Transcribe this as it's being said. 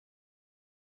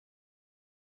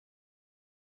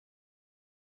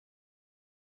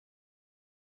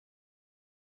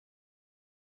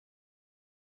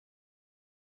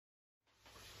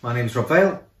My name is Rob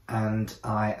Vale and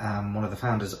I am one of the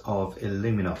founders of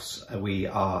Illuminos. We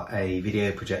are a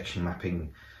video projection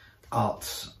mapping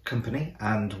arts company,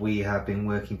 and we have been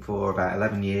working for about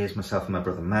 11 years, myself and my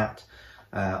brother Matt,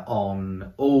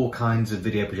 on all kinds of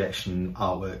video projection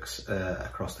artworks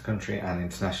across the country and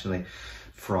internationally,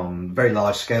 from very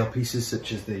large scale pieces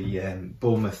such as the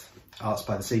Bournemouth Arts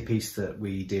by the Sea piece that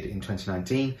we did in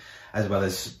 2019, as well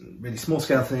as really small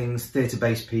scale things, theatre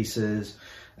based pieces,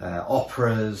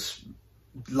 operas,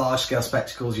 large scale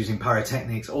spectacles using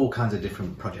pyrotechnics, all kinds of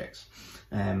different projects.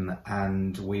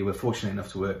 And we were fortunate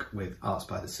enough to work with Arts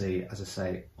by the Sea, as I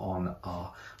say, on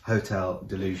our Hôtel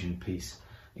Delusion piece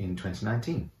in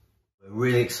 2019. We're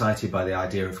really excited by the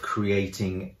idea of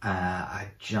creating a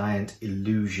giant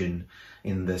illusion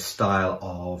in the style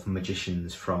of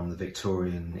magicians from the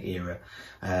Victorian era.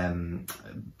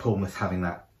 Bournemouth having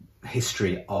that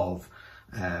history of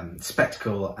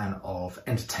spectacle and of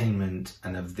entertainment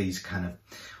and of these kind of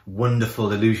wonderful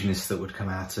illusionists that would come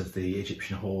out of the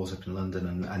Egyptian halls up in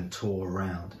London and tour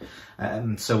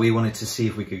around. So we wanted to see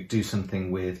if we could do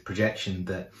something with projection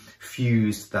that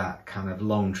fused that kind of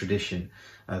long tradition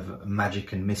of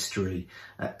magic and mystery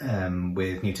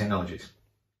with new technologies.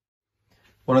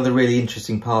 One of the really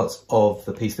interesting parts of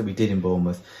the piece that we did in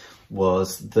Bournemouth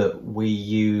was that we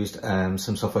used some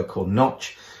software called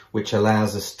Notch, which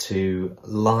allows us to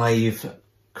live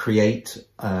create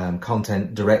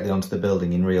content directly onto the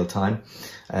building in real time.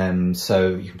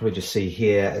 So you can probably just see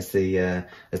here as the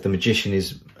magician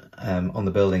is on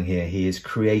the building here, he is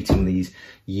creating these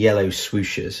yellow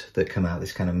swooshes that come out,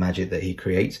 this kind of magic that he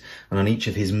creates. And on each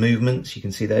of his movements, you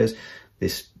can see those,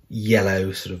 this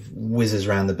yellow sort of whizzes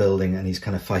around the building, and he's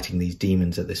kind of fighting these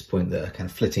demons at this point that are kind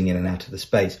of flitting in and out of the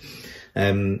space.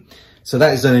 So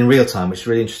that is done in real time, which is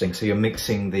really interesting. So you're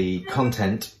mixing the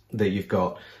content that you've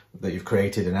got, that you've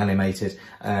created and animated,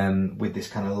 with this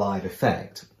kind of live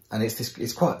effect. And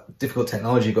it's quite difficult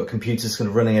technology. You've got computers kind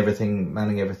of running everything,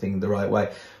 manning everything the right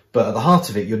way. But at the heart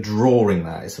of it, you're drawing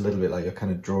that. It's a little bit like you're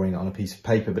kind of drawing it on a piece of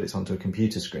paper, but it's onto a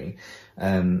computer screen.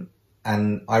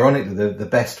 And ironically, the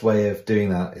best way of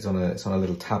doing that is on a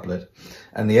little tablet.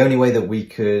 And the only way that we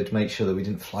could make sure that we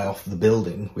didn't fly off the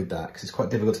building with that, because it's quite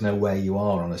difficult to know where you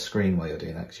are on a screen while you're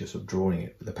doing that, because you're sort of drawing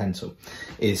it with a pencil,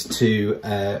 is to,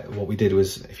 what we did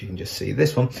was, if you can just see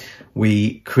this one,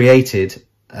 we created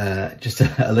just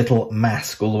a little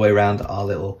mask all the way around our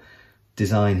little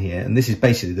design here. And this is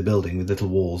basically the building with little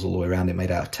walls all the way around it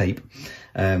made out of tape,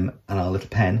 and our little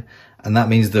pen. And that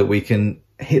means that we can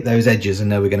hit those edges and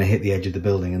know we're going to hit the edge of the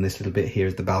building, and this little bit here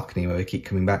is the balcony where we keep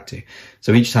coming back to.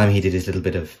 So each time he did his little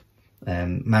bit of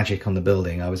magic on the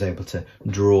building, I was able to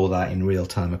draw that in real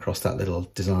time across that little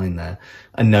design there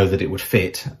and know that it would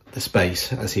fit the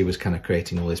space as he was kind of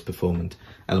creating all his performance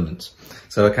elements.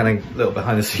 So a kind of little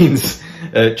behind the scenes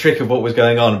trick of what was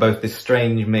going on, both this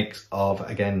strange mix of,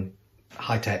 again,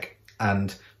 high tech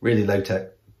and really low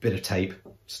tech bit of tape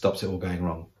stops it all going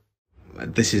wrong.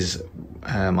 This is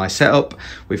my setup.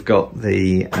 We've got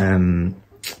the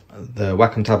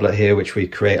Wacom tablet here, which we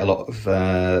create a lot of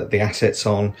the assets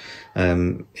on.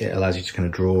 It allows you to kind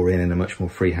of draw in a much more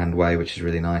freehand way, which is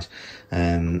really nice.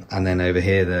 And then over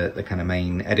here, the kind of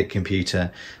main edit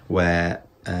computer, where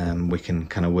we can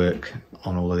kind of work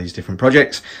on all of these different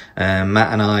projects.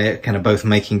 Matt and I are kind of both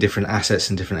making different assets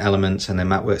and different elements, and then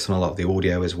Matt works on a lot of the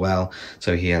audio as well.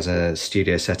 So he has a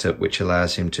studio setup which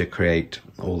allows him to create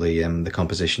all the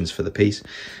compositions for the piece.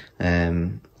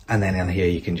 And then on here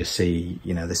you can just see,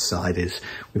 you know, this side is,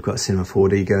 we've got Cinema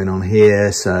 4D going on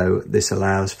here. So this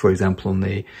allows, for example, on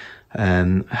the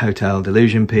Hôtel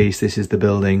Delusion piece, this is the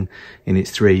building in its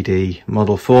 3D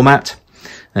model format,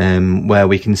 where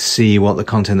we can see what the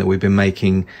content that we've been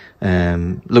making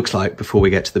looks like before we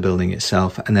get to the building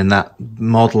itself. And then that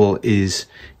model is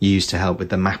used to help with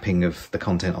the mapping of the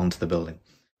content onto the building.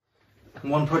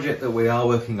 One project that we are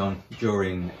working on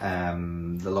during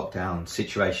the lockdown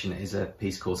situation is a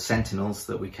piece called Sentinels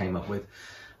that we came up with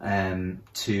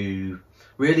to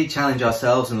really challenge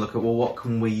ourselves and look at, well, what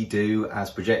can we do as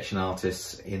projection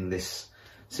artists in this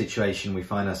situation we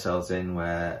find ourselves in,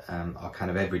 where our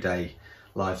kind of everyday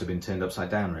lives have been turned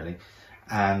upside down, really.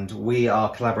 And we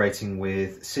are collaborating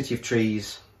with City of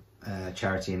Trees,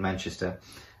 charity in Manchester,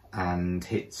 and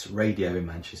Hits Radio in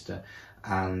Manchester.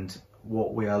 And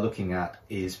what we are looking at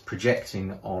is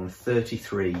projecting on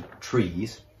 33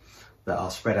 trees that are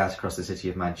spread out across the city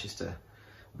of Manchester.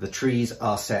 The trees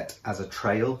are set as a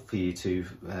trail for you to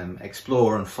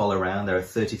explore and follow around. There are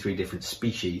 33 different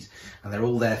species, and they're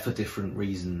all there for different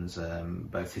reasons,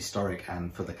 both historic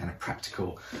and for the kind of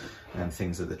practical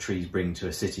things that the trees bring to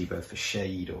a city, both for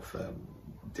shade or for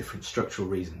different structural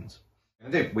reasons.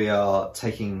 We are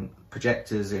taking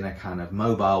projectors in a kind of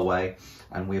mobile way,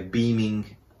 and we're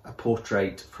beaming a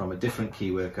portrait from a different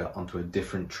key worker onto a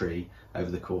different tree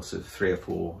over the course of 3 or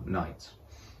 4 nights.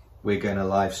 We're going to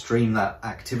live stream that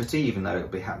activity, even though it'll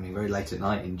be happening very late at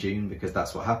night in June, because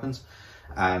that's what happens.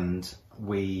 And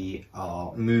we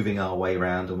are moving our way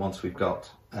around, and once we've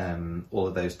got all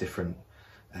of those different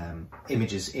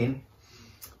images in,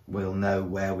 we'll know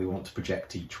where we want to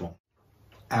project each one.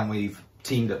 And we've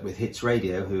teamed up with Hits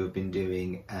Radio, who have been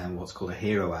doing what's called a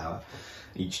hero hour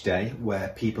each day, where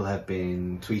people have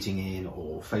been tweeting in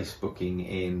or Facebooking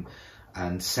in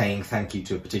and saying thank you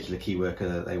to a particular key worker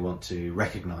that they want to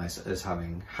recognise as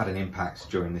having had an impact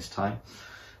during this time.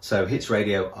 So Hits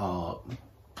Radio are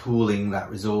pooling that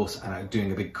resource and are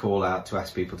doing a big call out to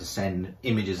ask people to send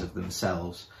images of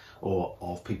themselves or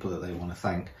of people that they want to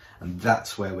thank, and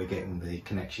that's where we're getting the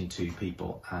connection to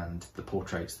people and the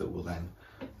portraits that will then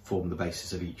form the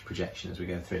basis of each projection as we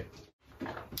go through.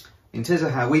 In terms of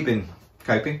how we've been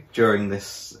coping during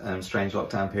this strange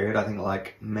lockdown period, I think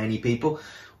like many people,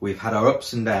 we've had our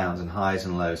ups and downs and highs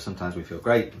and lows. Sometimes we feel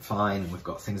great and fine, and we've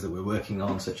got things that we're working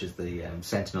on, such as the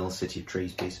Sentinel City of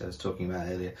Trees piece I was talking about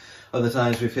earlier. Other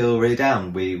times we feel really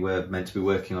down. We were meant to be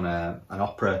working on an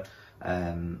opera,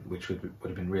 which would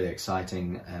have been really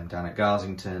exciting down at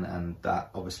Garsington, and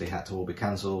that obviously had to all be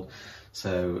cancelled.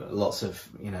 So lots of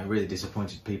really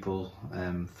disappointed people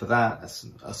for that,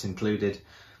 us included.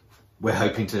 We're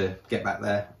hoping to get back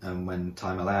there when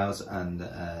time allows and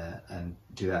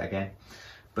do that again.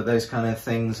 But those kind of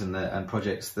things and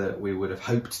projects that we would have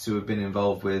hoped to have been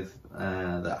involved with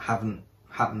that haven't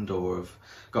happened or have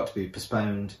got to be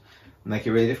postponed make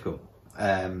it really difficult.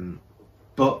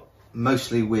 But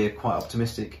mostly we're quite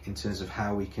optimistic in terms of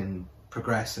how we can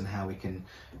progress and how we can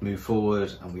move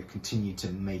forward, and we've continued to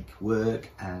make work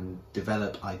and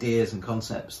develop ideas and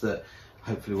concepts that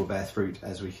hopefully will bear fruit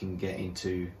as we can get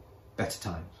into better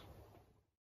times.